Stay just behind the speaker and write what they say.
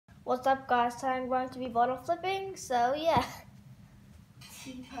What's up, guys? Today I'm going to be bottle flipping, so yeah.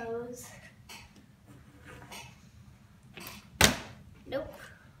 T-pose. Nope.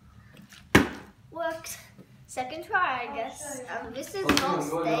 Worked. Second try, I guess. This is not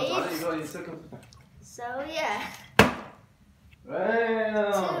staged. So yeah.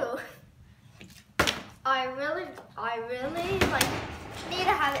 Two. I really like need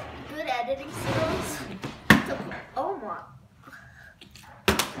to have good editing skills. Oh my.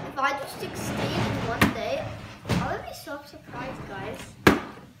 If I do 16 in one day, I would be so surprised, guys.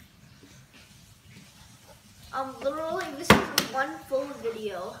 Literally, this is one full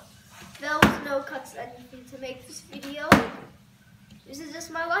video. There was no cuts or anything to make this video. This is just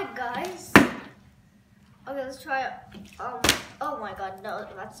my life, guys. Okay, let's try it. Oh my god, no,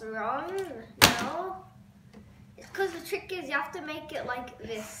 that's wrong. No. It's because the trick is you have to make it like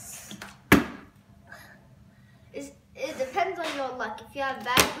this. It depends on your luck. If you have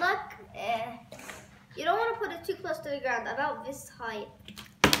bad luck, you don't want to put it too close to the ground. About this height.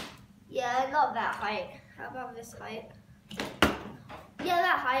 Yeah, not that height. How about this height? Yeah,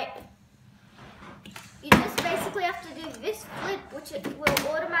 that height. You just basically have to do this flip, which it will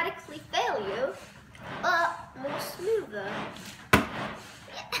automatically fail you.